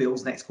what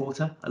bills next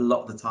quarter a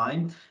lot of the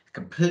time.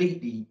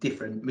 Completely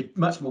different,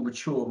 much more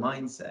mature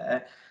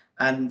mindset.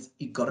 And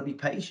you've got to be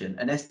patient.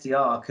 An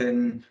SDR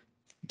can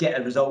get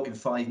a result in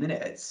 5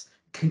 minutes,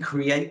 can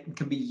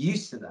be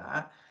used to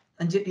that.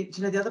 And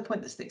the other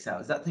point that sticks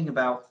out is that thing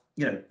about,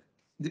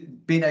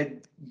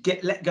 being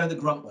let go of the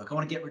grunt work. I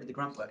want to get rid of the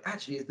grunt work.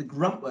 Actually, it's the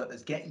grunt work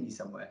that's getting you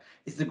somewhere.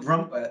 It's the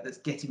grunt work that's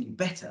getting you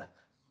better.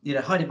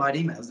 Hiding behind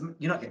emails,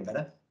 you're not getting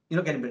better. You're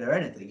not getting better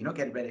at anything. You're not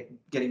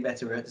getting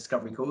better at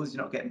discovery calls.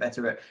 You're not getting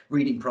better at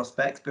reading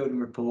prospects, building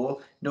rapport.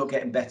 You're not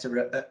getting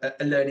better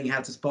at learning how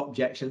to spot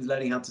objections,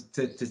 learning how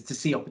to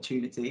see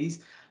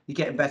opportunities. You're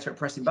getting better at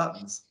pressing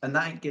buttons, and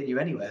that ain't getting you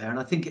anywhere. And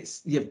I think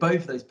it's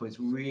both of those points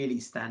really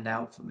stand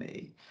out for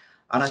me.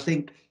 And I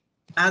think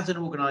as an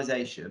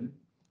organisation,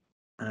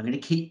 and I'm going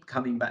to keep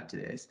coming back to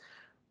this,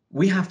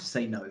 we have to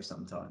say no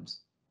sometimes.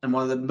 And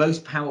one of the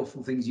most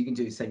powerful things you can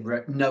do is say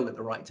no at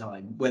the right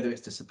time, whether it's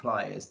to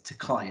suppliers, to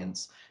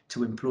clients,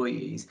 to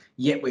employees.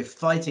 Yet we're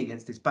fighting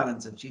against this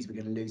balance of, geez, we're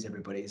going to lose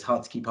everybody. It's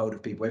hard to keep hold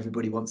of people.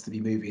 Everybody wants to be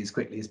moving as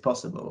quickly as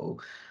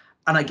possible.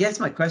 And I guess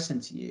my question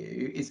to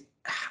you is,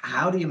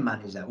 how do you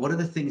manage that? What are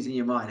the things in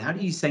your mind? How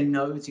do you say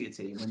no to your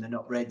team when they're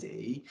not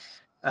ready?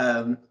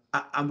 And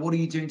what are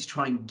you doing to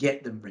try and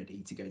get them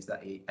ready to go to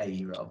that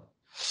AE role?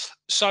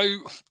 So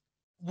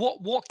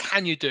what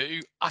can you do?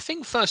 I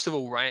think first of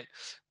all, right,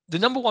 the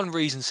number one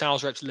reason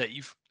sales reps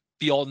leave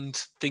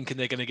beyond thinking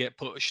they're going to get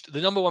pushed, the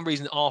number one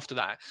reason after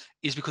that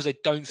is because they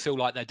don't feel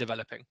like they're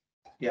developing.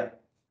 Yeah.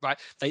 Right.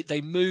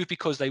 They move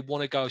because they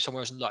want to go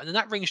somewhere else and learn. And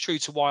that rings true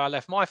to why I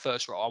left my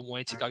first role. I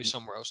wanted to go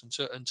somewhere else and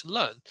to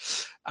learn.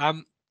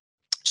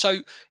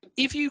 So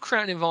if you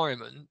create an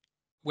environment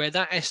where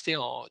that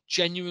SDR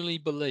genuinely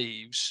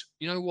believes,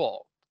 you know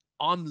what,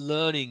 I'm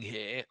learning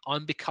here,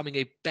 I'm becoming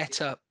a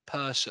better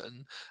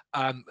person.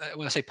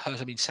 When I say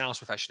person, I mean sales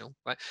professional,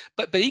 right?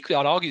 But equally,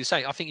 I'd argue the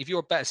same. I think if you're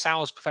a better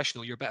sales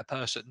professional, you're a better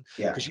person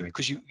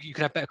because you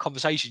can have better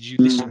conversations, you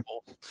listen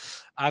more.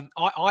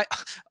 I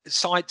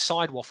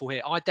side waffle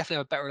here. I definitely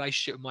have a better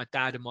relationship with my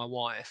dad and my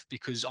wife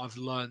because I've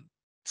learned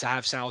to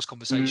have sales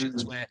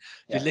conversations where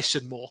you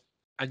listen more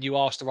and you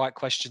ask the right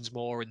questions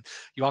more and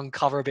you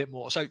uncover a bit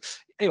more. So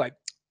anyway,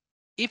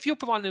 if you're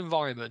providing an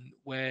environment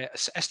where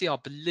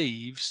SDR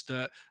believes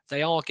that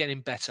they are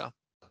getting better,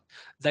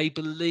 they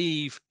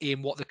believe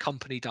in what the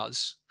company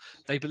does,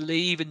 they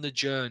believe in the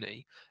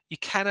journey, you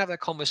can have that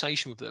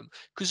conversation with them.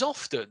 Because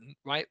often,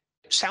 right,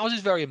 sales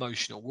is very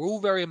emotional. We're all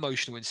very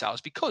emotional in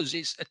sales because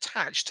it's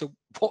attached to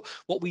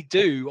what we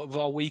do of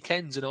our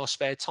weekends and our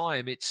spare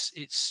time. It's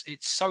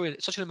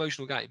such an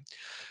emotional game.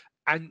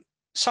 And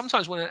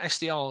sometimes when an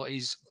SDR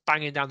is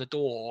banging down the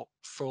door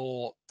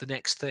for the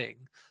next thing,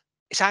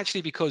 it's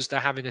actually because they're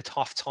having a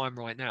tough time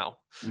right now.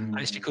 And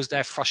it's because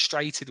they're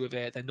frustrated with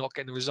it. They're not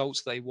getting the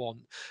results they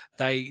want.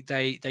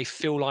 They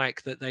feel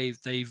like that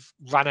they've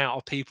run out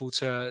of people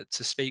to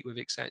speak with,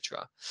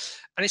 etc.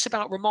 And it's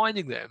about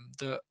reminding them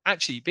that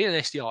actually being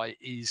an SDI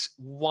is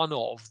one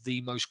of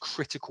the most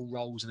critical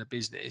roles in a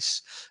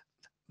business.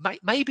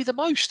 Maybe the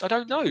most, I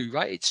don't know,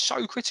 right? It's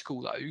so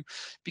critical though,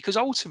 because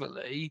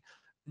ultimately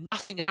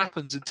nothing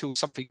happens until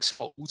something's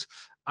sold.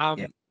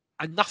 Yeah.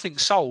 And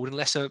nothing's sold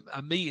unless a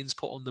meeting's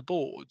put on the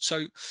board.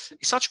 So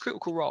it's such a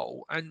critical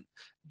role. And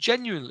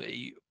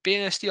genuinely,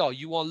 being an SDR,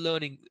 you are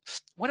learning.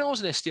 When I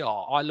was an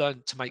SDR, I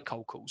learned to make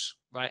cold calls,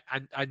 right?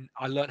 And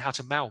I learned how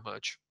to mail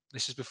merge.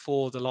 This is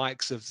before the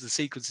likes of the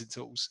sequencing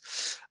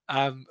tools.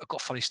 I've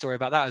got a funny story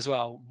about that as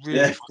well. Really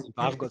Yeah. funny,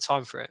 but I haven't got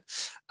time for it.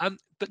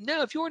 But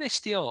now, if you're an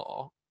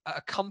SDR at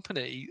a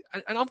company,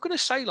 and I'm going to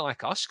say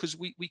like us, because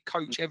we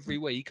coach every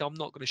week, I'm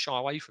not going to shy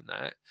away from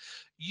that.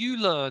 You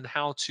learn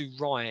how to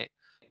write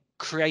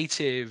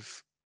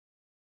creative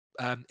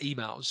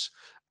emails.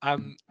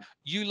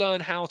 You learn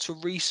how to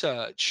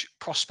research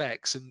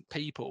prospects and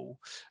people.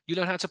 You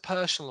learn how to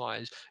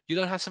personalize. You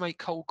learn how to make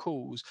cold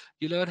calls.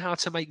 You learn how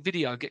to make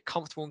video and get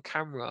comfortable on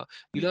camera.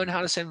 You learn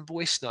how to send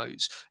voice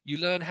notes. You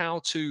learn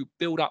how to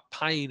build up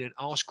pain and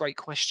ask great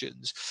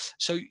questions.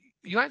 So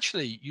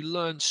you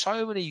learn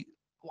so many,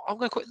 I'm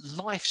going to call it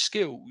life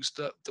skills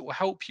that will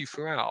help you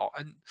throughout.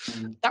 And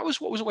that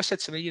was what was always said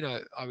to me.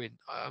 I mean,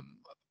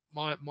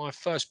 my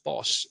first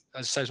boss,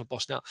 as a salesman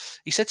boss now,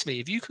 he said to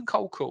me, if you can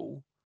cold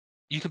call,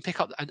 you can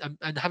pick up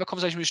and have a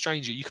conversation with a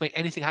stranger, you can make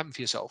anything happen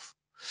for yourself.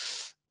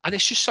 And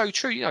it's just so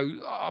true.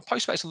 I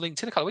posted about this on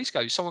LinkedIn a couple of weeks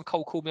ago. Someone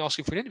cold called me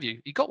asking for an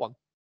interview. He got one.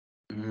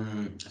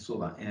 I saw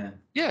that. Yeah.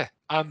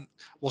 Yeah.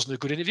 Wasn't a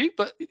good interview,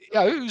 but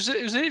it was an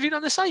interview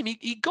done the same.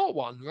 He got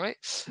one, right?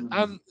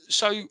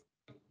 So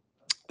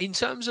in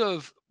terms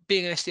of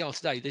being an SDR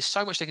today, there's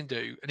so much they can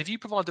do. And if you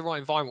provide the right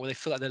environment where they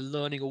feel like they're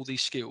learning all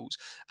these skills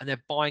and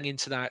they're buying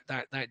into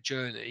that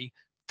journey,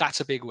 that's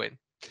a big win.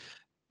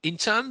 In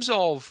terms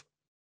of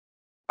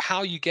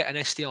how you get an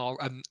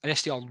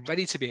SDR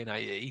ready to be an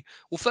AE,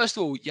 well, first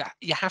of all,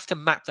 you have to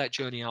map that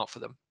journey out for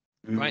them,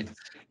 right?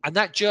 And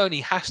that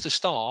journey has to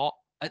start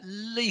at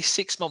least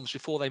 6 months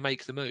before they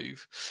make the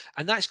move.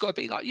 And that's got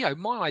to be like,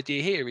 my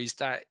idea here is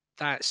that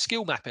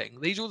skill mapping.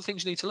 These are all the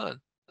things you need to learn,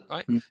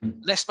 right?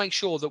 Let's make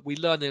sure that we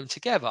learn them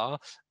together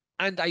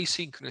and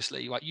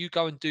asynchronously. Like you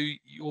go and do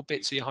your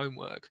bits of your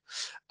homework,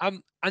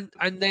 and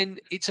then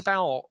it's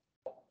about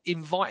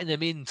inviting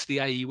them into the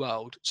AE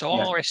world. So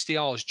Yeah. our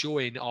SDRs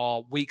join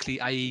our weekly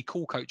AE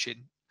call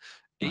coaching.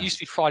 It used Nice. to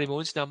be Friday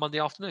mornings, now Monday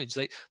afternoons.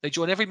 They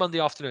join every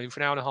Monday afternoon for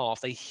an hour and a half.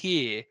 They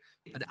hear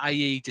an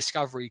AE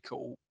discovery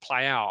call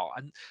play out,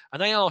 and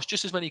they ask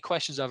just as many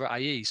questions over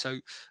at AE. So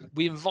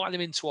we invite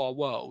them into our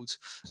world.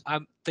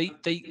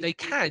 They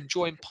can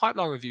join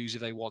pipeline reviews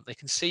if they want. They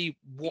can see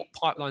what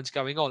pipeline's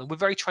going on, and we're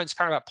very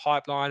transparent about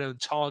pipeline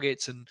and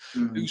targets and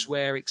who's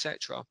where,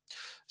 etc.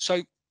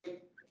 So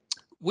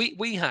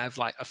we have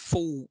like a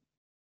full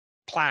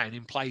plan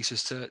in place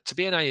as to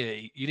be an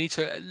AE. You need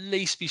to at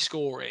least be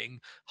scoring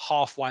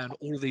halfway on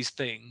all of these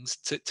things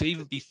to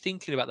even be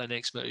thinking about their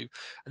next move.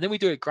 And then we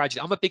do it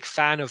gradually. I'm a big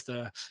fan of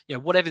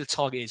whatever the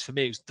target is for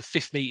me, the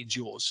fifth meeting's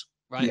yours,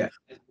 right? Yeah.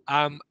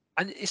 And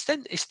it's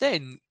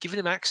then giving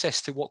them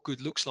access to what good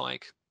looks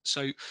like.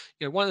 So,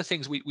 one of the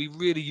things we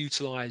really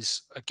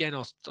utilize, again,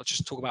 I'll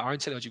just talk about our own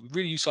technology. We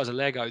really utilize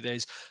Allego.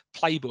 There's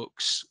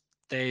playbooks,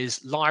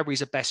 there's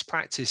libraries of best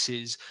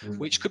practices,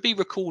 which could be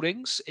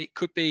recordings. It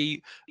could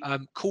be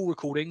call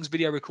recordings,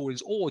 video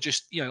recordings, or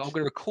just, I'm going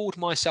to record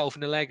myself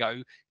in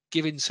Allego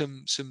giving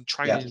some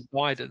training and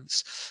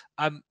guidance.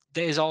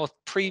 There's our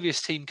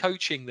previous team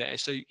coaching there.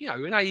 So,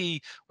 an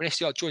AE, when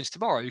SDR joins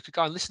tomorrow, you could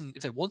go and listen,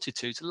 if they wanted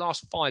to the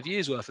last 5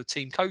 years worth of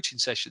team coaching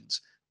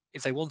sessions,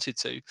 if they wanted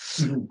to.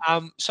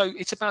 So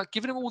it's about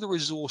giving them all the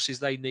resources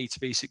they need to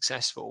be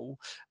successful,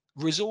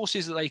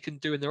 resources that they can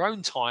do in their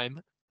own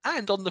time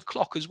and on the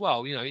clock as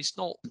well. It's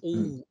not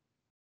all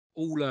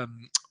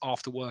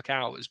after work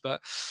hours,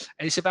 but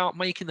it's about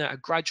making that a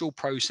gradual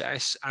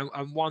process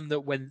and one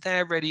that when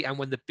they're ready and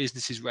when the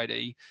business is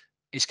ready,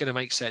 it's going to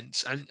make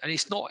sense. And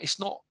it's not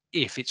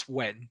if, it's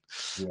when.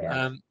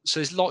 Yeah. So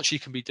there's lots you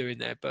can be doing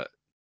there, but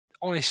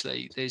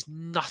honestly, there's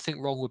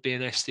nothing wrong with being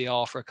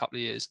SDR for a couple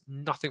of years.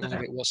 Nothing wrong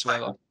with it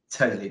whatsoever.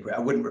 Totally agree. I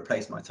wouldn't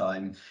replace my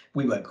time.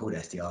 We weren't called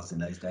SDRs in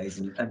those days,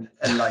 and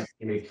like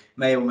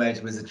mail merge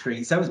was a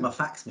treat. So was my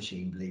fax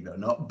machine, believe it or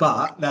not.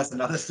 But that's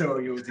another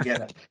story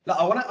altogether. Look,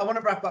 I want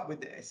to wrap up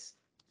with this.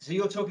 So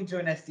you're talking to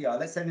an SDR.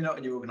 Let's say they're not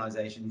in your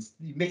organisations.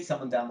 You meet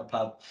someone down the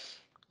pub.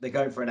 They're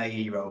going for an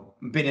AE role.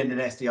 Been in an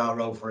SDR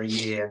role for a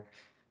year.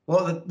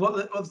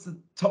 What's the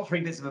top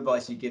 3 bits of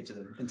advice you give to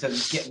them in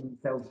terms of getting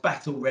themselves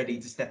battle ready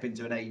to step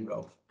into an AE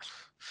role?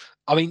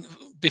 I mean,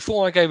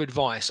 before I gave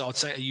advice, I'd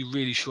say, are you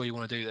really sure you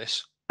want to do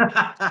this?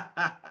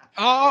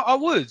 I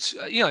would,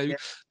 Yeah.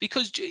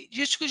 because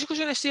just because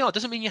you're an SDR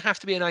doesn't mean you have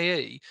to be an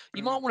AE.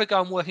 You might want to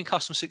go and work in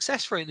customer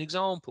success, for an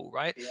example,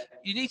 right? Yeah.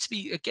 You need to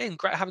be, again,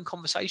 great having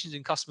conversations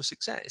in customer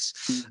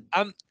success.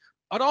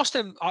 I'd ask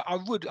them. I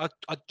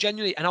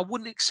genuinely, and I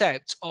wouldn't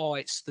accept. Oh,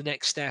 it's the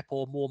next step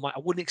or more money.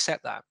 I wouldn't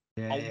accept that.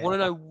 I want to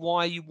know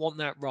why you want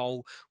that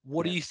role.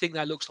 What do you think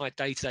that looks like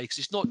day to day? Because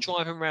it's not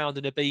driving around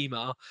in a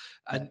Beamer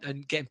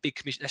and getting big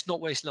commission. That's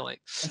not what it's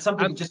like. And some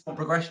people just want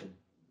progression.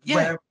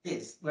 Yeah.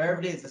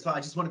 Wherever it is. That's why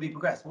I just want to be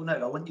progressed. Well, no,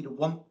 I want you to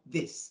want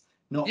this,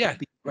 not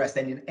be progressed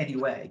in any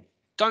way.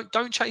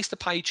 Don't chase the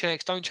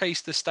paychecks. Don't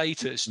chase the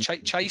status.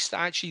 Chase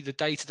the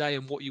day to day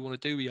and what you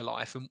want to do with your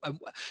life.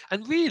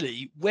 And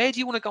really, where do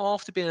you want to go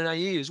after being an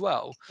AE as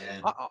well? Yeah.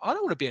 I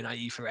don't want to be an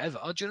AE forever.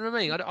 Do you know what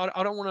I mean?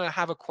 I don't want to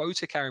have a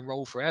quota carrying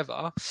role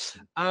forever.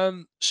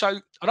 So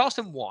I'd ask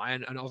them why,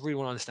 and I really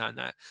want to understand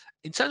that.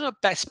 In terms of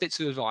best bits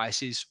of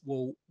advice is,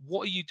 well,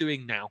 what are you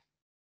doing now?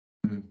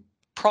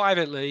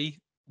 Privately,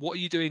 what are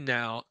you doing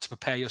now to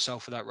prepare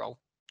yourself for that role?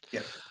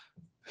 Yeah.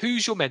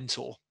 Who's your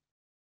mentor?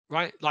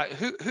 Right? Like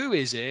who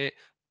is it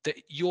that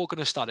you're going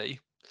to study?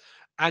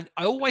 And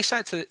I always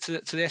say to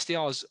the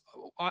SDRs,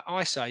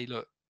 I say,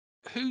 look,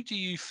 who do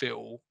you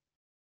feel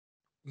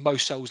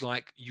most sells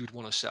like you'd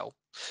want to sell?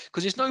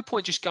 Because there's no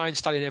point just going and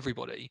studying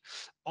everybody.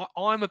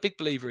 I'm a big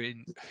believer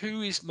in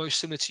who is most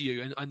similar to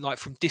you, and like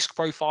from disc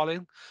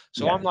profiling.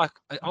 So I'm like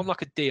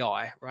a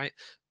DI, right?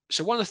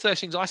 So one of the first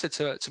things I said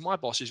to my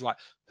boss is, right,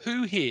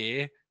 who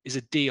here is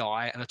a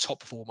DI and a top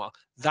performer?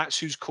 That's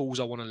whose calls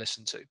I want to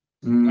listen to.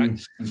 Right.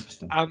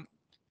 Interesting.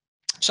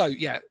 So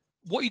yeah,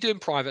 what are you doing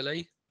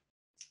privately?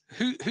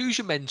 Who's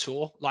your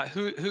mentor? Like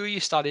who are you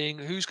studying?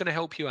 Who's going to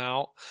help you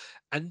out?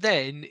 And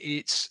then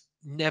it's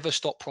never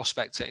stop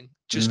prospecting.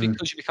 Just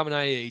because you become an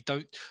AE,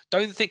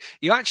 don't think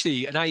you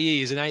actually an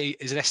AE is an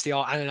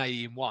SDR and an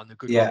AE in one. A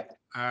good one.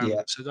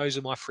 So those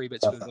are my 3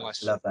 bits of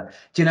advice. Love that.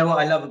 Do you know what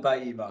I love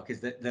about you, Mark,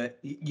 is that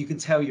you can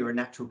tell you're a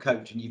natural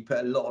coach and you've put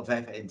a lot of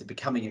effort into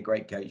becoming a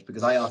great coach,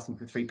 because I asked you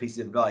for 3 pieces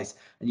of advice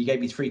and you gave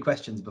me 3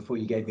 questions before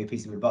you gave me a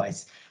piece of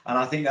advice. And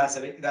I think that's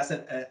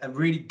a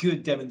really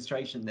good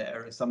demonstration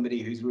there of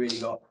somebody who's really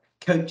got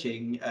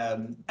coaching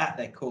at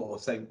their core.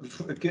 So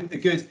a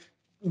good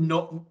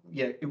not,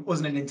 it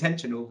wasn't an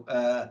intentional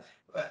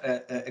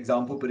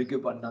example, but a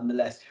good one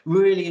nonetheless.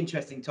 Really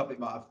interesting topic,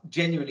 Mark. I've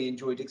genuinely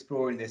enjoyed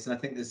exploring this, and I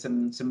think there's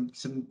some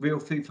real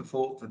food for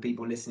thought for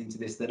people listening to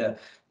this that are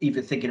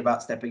either thinking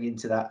about stepping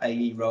into that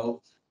AE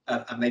role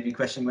and maybe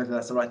questioning whether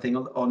that's the right thing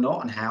or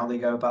not, and how they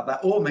go about that,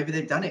 or maybe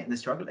they've done it and they're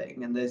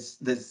struggling, and there's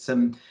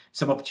some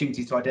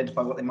opportunities to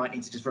identify what they might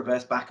need to just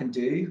reverse back and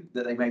do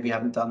that they maybe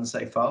haven't done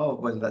so far,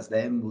 whether that's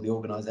them or the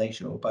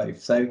organisation or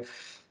both. So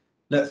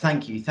look,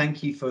 thank you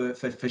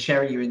for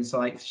sharing your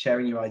insights,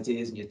 sharing your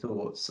ideas and your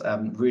thoughts.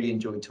 Really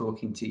enjoyed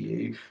talking to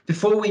you.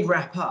 Before we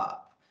wrap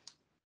up,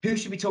 who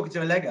should be talking to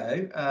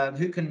Allego?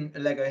 Who can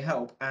Allego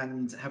help,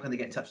 and how can they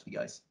get in touch with you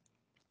guys?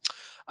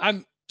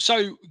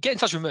 So get in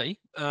touch with me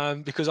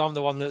because I'm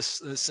the one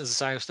that's, as I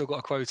say, I've still got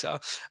a quota.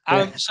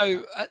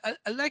 So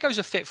Allego's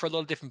a fit for a lot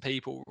of different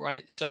people,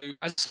 right? So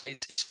as I say,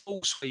 it's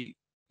full suite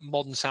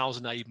modern sales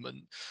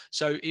enablement.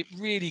 So it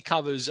really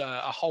covers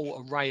a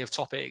whole array of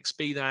topics,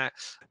 be that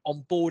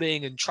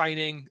onboarding and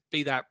training,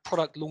 be that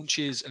product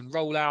launches and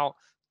rollout,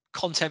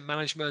 content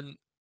management,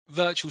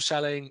 virtual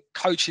selling,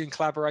 coaching,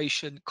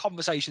 collaboration,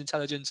 conversation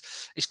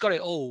intelligence. It's got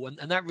it all.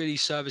 And that really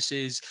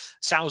services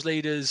sales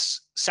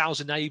leaders,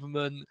 sales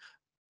enablement,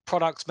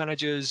 product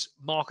managers,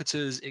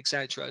 marketers,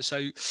 etc.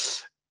 So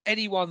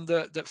anyone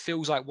that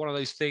feels like one of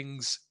those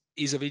things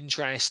is of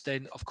interest,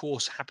 then of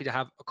course happy to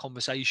have a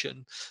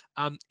conversation.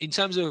 In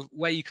terms of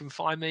where you can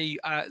find me,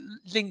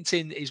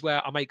 LinkedIn is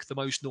where I make the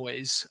most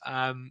noise.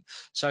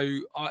 So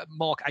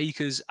Mark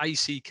Ackers,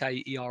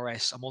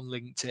 Ackers. I'm on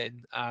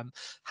LinkedIn.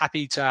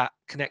 Happy to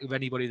connect with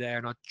anybody there,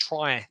 and I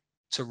try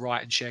to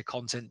write and share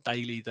content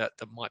daily that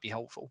might be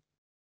helpful.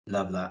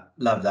 Love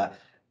that.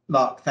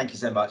 Mark, thank you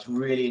so much.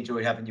 Really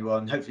enjoyed having you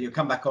on. Hopefully you'll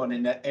come back on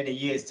in a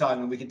year's time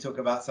and we can talk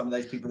about some of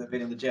those people that have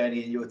been on the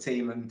journey in your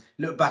team and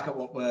look back at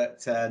what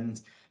worked,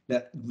 and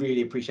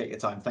really appreciate your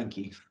time. Thank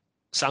you.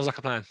 Sounds like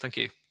a plan. Thank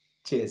you.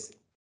 Cheers.